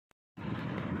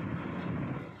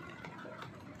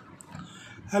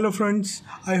Hello, friends.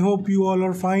 I hope you all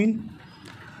are fine.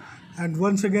 And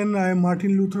once again, I am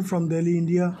Martin Luther from Delhi,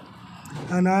 India,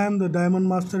 and I am the Diamond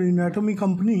Master in Atomy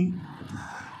Company.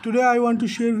 Today, I want to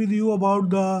share with you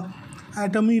about the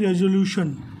Atomy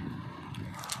resolution.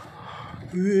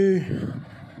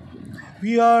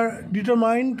 We are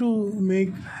determined to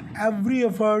make every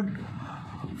effort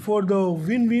for the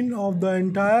win-win of the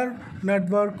entire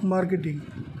network marketing,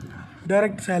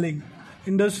 direct selling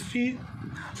industry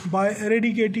by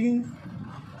eradicating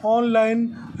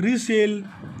online resale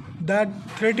that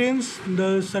threatens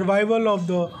the survival of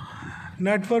the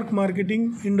network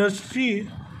marketing industry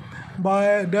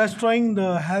by destroying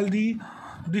the healthy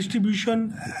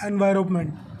distribution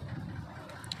environment.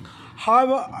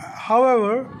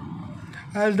 However,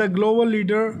 as the global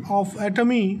leader of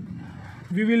Atomy,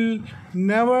 we will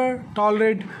never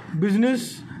tolerate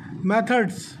business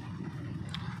methods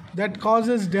that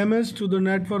causes damage to the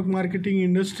network marketing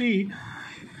industry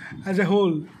as a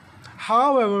whole.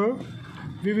 However,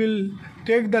 we will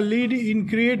take the lead in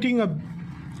creating a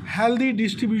healthy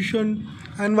distribution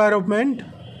environment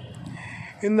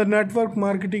in the network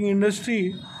marketing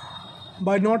industry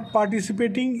by not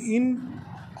participating in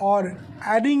or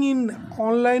adding in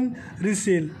online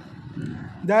resale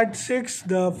that shakes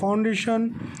the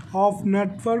foundation of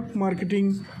network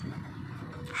marketing.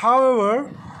 However,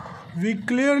 we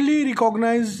clearly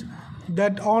recognize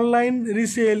that online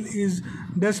resale is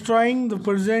destroying the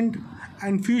present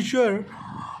and future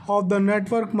of the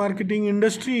network marketing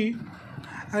industry,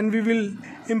 and we will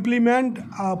implement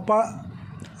a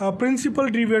principle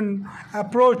driven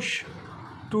approach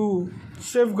to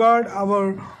safeguard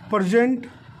our present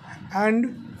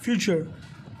and future.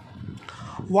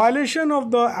 Violation of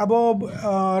the above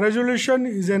resolution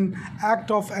is an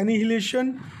act of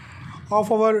annihilation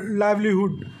of our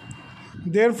livelihood.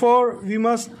 Therefore, we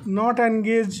must not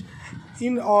engage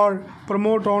in or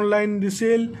promote online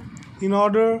resale in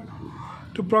order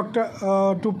to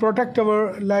protect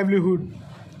our livelihood.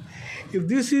 If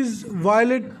this is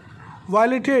violated,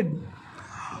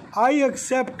 I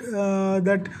accept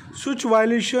that such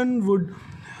violation would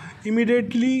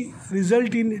immediately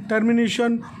result in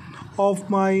termination of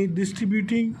my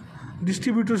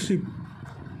distributorship.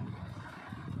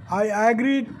 I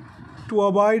agree to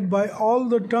abide by all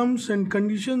the terms and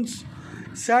conditions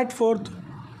set forth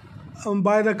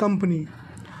by the company.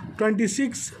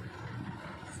 26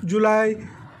 July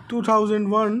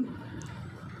 2001.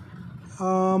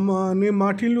 Name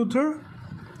Martin Luther.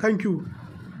 Thank you.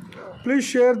 Please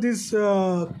share this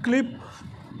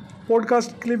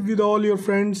podcast clip with all your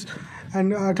friends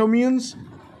and Atomians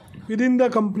within the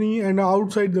company and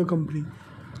outside the company.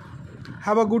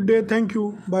 Have a good day. Thank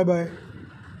you. Bye bye.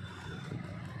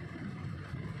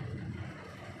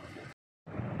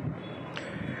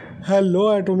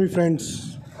 Hello, Atomy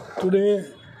friends. Today,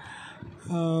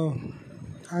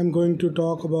 I'm going to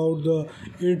talk about the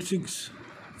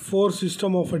 864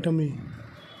 system of Atomy.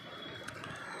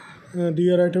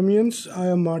 Dear Atomians, I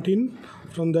am Martin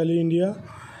from Delhi, India,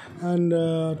 and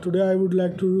today I would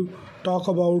like to talk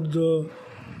about the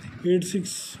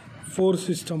 864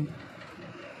 system.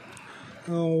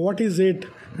 What is 8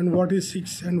 and what is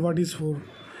 6 and what is 4?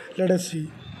 Let us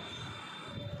see.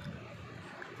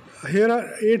 Here are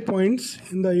 8 points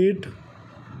in the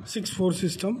 864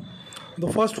 system. The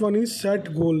first one is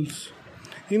set goals.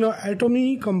 In an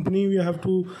Atomy company, we have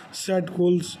to set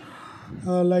goals.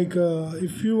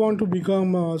 If you want to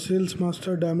become a sales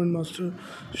master, diamond master,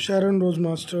 Sharon Rose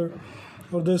master,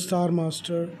 or the star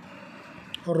master,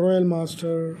 or royal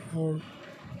master, or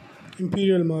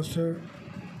imperial master,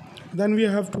 then we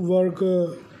have to work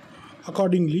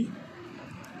accordingly.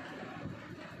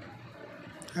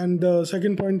 And the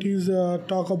second point is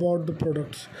talk about the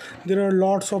products. There are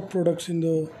lots of products in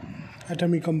the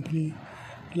Atomy company,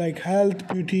 like health,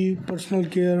 beauty, personal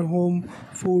care, home,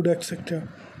 food, etc.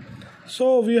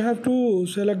 So we have to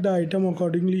select the item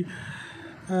accordingly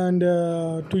and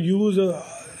to use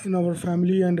in our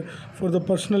family and for the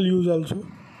personal use also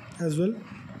as well.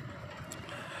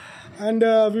 And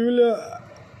we will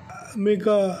make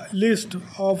a list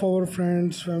of our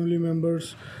friends, family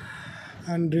members,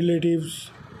 and relatives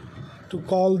to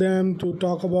call them to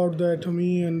talk about the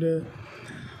Atomy, and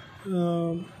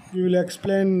we will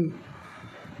explain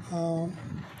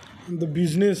the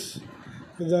business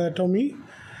with the Atomy,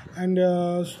 and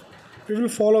we will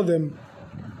follow them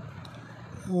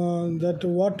that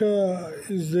what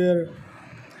is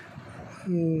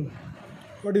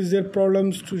their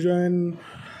problems to join,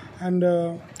 and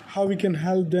how we can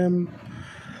help them,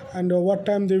 and what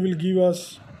time they will give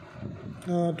us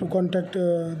to contact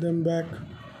them back,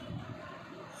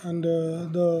 and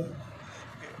the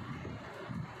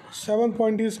Seventh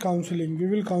point is counseling. We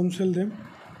will counsel them,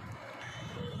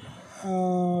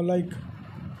 like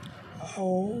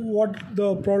what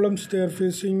the problems they are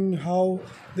facing, how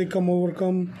they can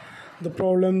overcome the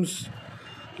problems,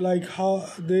 like how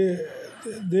they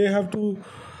have to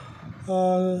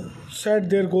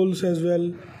set their goals as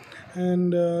well,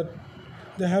 and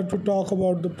they have to talk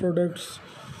about the products,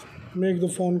 make the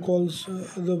phone calls,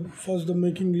 the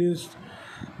making list,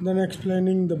 then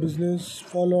explaining the business,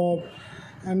 follow up,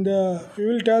 and we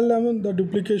will tell them the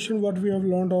duplication what we have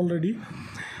learned already,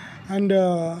 and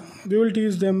we will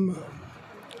teach them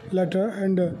later,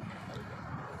 and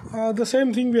the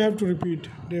same thing we have to repeat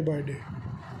day by day.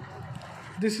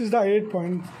 This is the 8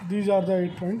 points. These are the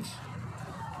 8 points,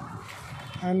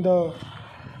 and the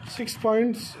 6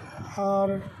 points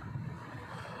are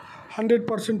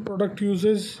 100% product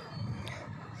uses.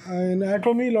 In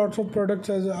Atomy, lots of products,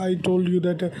 as I told you,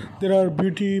 that there are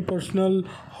beauty, personal,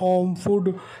 home,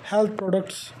 food, health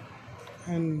products,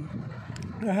 and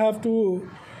I have to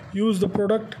use the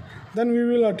product. Then we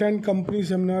will attend company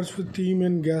seminars with team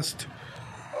and guest.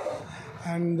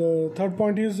 And the third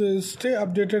point is stay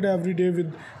updated every day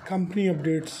with company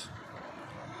updates.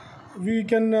 We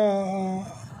can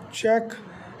check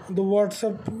the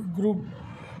WhatsApp group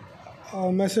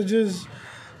messages,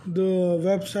 the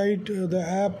website, the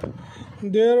app.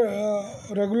 There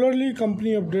regularly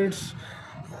company updates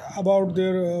about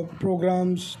their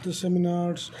programs, the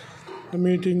seminars, the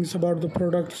meetings, about the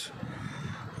products.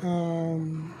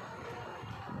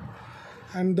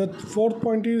 And the fourth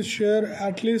point is share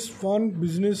at least one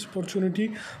business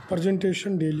opportunity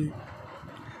presentation daily.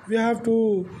 We have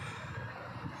to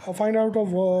find out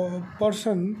of a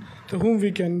person to whom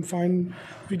we can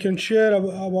share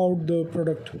about the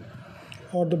product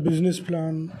or the business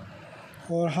plan,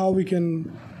 or how we can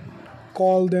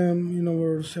call them in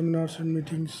our seminars and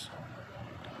meetings.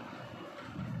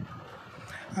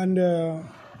 And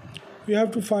we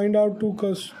have to find out to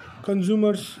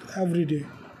consumers every day.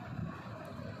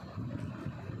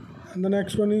 And the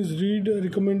next one is read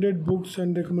recommended books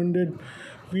and recommended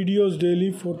videos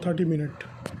daily for 30 minutes.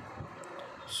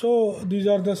 So these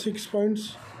are the 6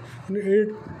 points in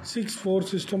 8-6-4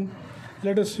 system.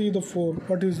 Let us see the 4.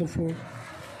 What is the 4?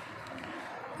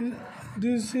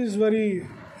 This is very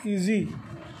easy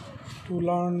to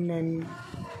learn and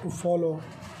to follow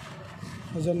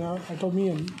as an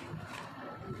Atomian.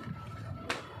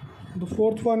 The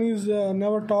fourth one is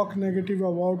never talk negative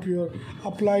about your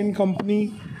upline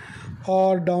company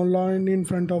or downline in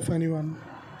front of anyone.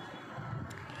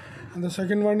 And the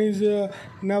second one is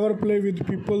never play with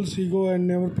people's ego and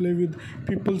never play with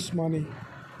people's money.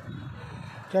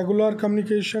 Regular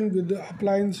communication with the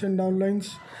uplines and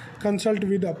downlines. Consult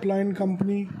with upline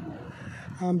company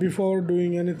before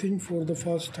doing anything for the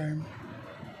first time.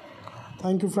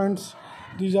 Thank you, friends.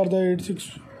 These are the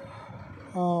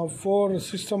 8-6-4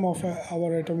 system of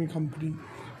our Atomy company.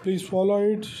 Please follow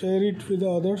it, share it with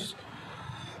others,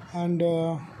 and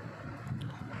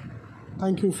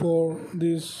thank you for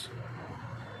this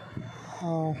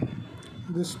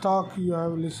talk you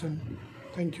have listened.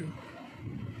 Thank you.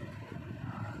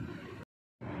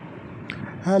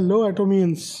 Hello,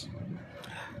 Atomians.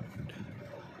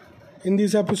 In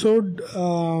this episode,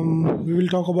 we will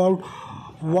talk about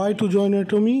why to join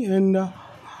Atomy and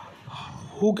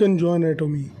who can join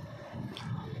Atomy.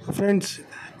 Friends,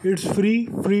 it's free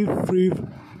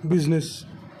business.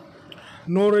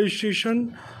 No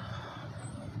registration,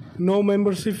 no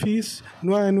membership fees,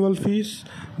 no annual fees,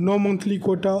 no monthly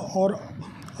quota or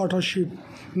authorship,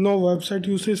 no website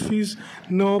usage fees,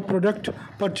 no product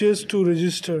purchase to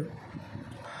register.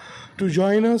 To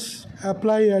join us,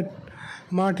 apply at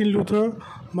Martin Luther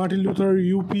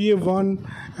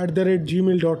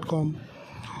UPA1@gmail.com,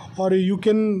 or you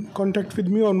can contact with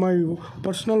me on my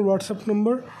personal WhatsApp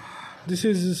number. This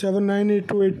is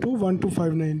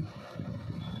 7982821259.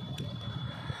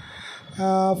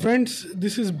 Friends,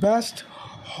 this is best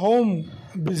home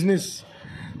business,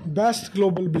 best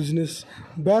global business,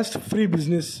 best free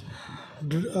business,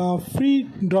 free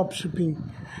drop shipping.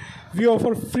 We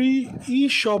offer free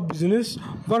e-shop business,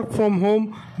 work from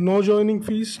home, no joining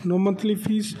fees, no monthly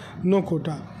fees, no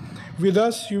quota. With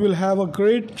us, you will have a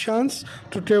great chance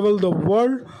to travel the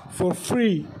world for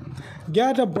free.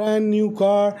 Get a brand new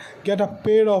car, get a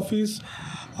paid office,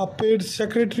 a paid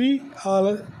secretary,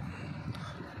 a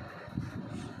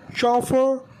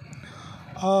chauffeur,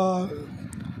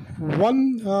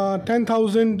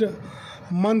 10,000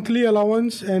 monthly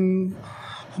allowance, and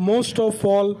most of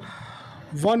all,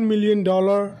 $1 million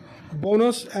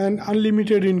bonus and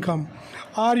unlimited income.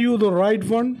 Are you the right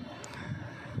one?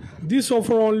 This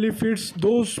offer only fits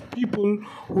those people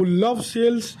who love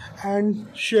sales and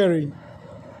sharing.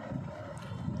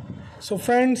 So,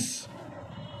 friends,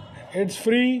 it's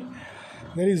free.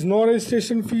 There is no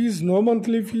registration fees, no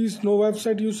monthly fees, no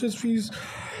website usage fees.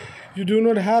 You do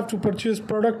not have to purchase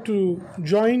product to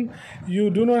join. You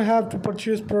do not have to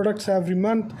purchase products every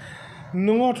month.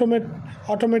 No automatic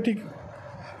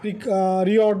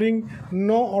reordering,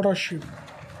 no auto ship.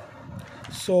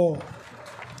 So,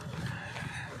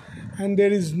 and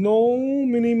there is no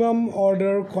minimum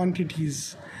order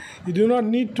quantities. You do not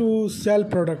need to sell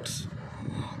products.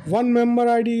 One member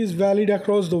ID is valid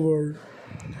across the world.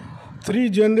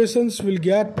 3 generations will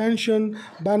get pension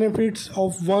benefits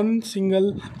of one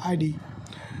single ID.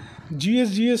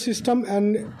 GSGS system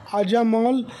and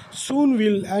Ajamal soon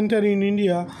will enter in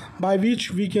India, by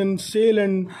which we can sell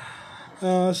and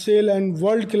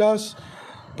world-class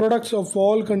products of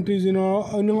all countries in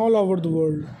all over the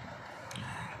world.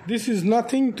 This is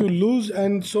nothing to lose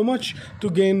and so much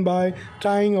to gain by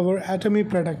trying our Atomy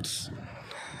products.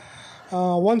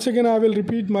 Once again, I will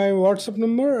repeat my WhatsApp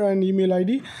number and email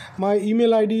ID. My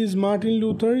email ID is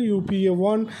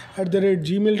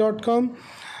martinluther1@gmail.com,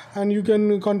 and you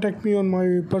can contact me on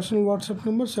my personal WhatsApp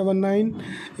number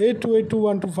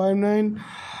 7982821259.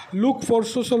 Look for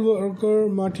social worker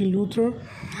Martin Luther.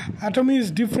 Atomy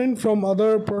is different from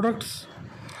other products,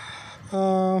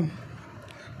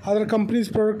 other companies'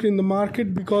 product in the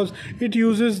market, because it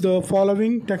uses the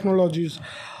following technologies: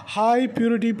 high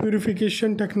purity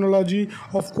purification technology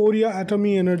of Korea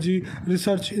Atomy Energy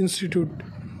Research Institute,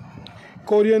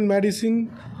 Korean medicine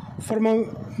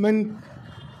fermentation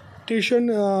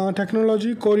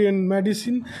technology, Korean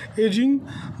medicine aging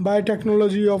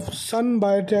biotechnology of Sun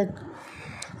Biotech,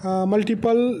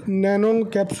 multiple nano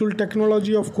capsule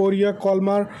technology of Korea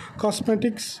Colmar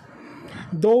Cosmetics.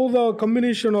 Though the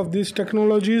combination of these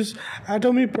technologies,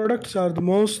 Atomy products are the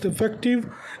most effective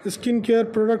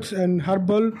skincare products and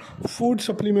herbal food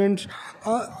supplements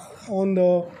on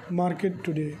the market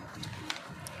today.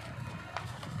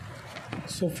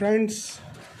 So, friends,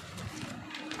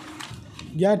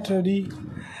 get ready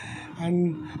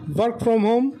and work from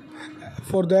home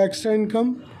for the extra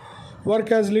income.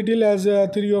 Work as little as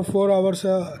 3 or 4 hours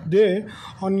a day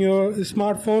on your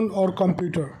smartphone or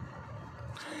computer.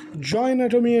 Join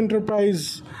Atomy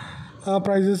Enterprise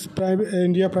Prices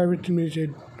India Private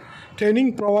Limited.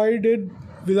 Training provided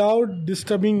without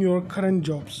disturbing your current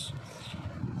jobs.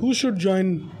 Who should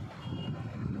join?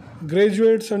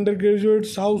 Graduates,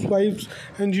 undergraduates, housewives,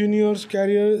 engineers,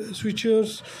 career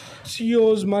switchers,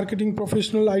 CEOs, marketing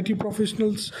professionals, IT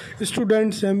professionals,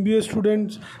 students, MBA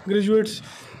students, graduates,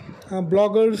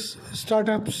 bloggers,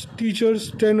 startups,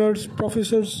 teachers, trainers,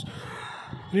 professors,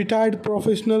 retired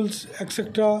professionals,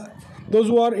 etc. Those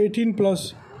who are 18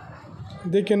 plus,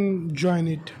 they can join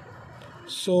it.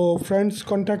 So, friends,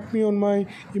 contact me on my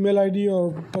email ID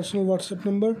or personal WhatsApp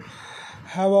number.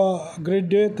 Have a great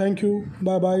day. Thank you.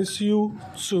 Bye bye. See you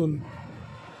soon.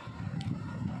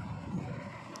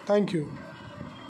 Thank you.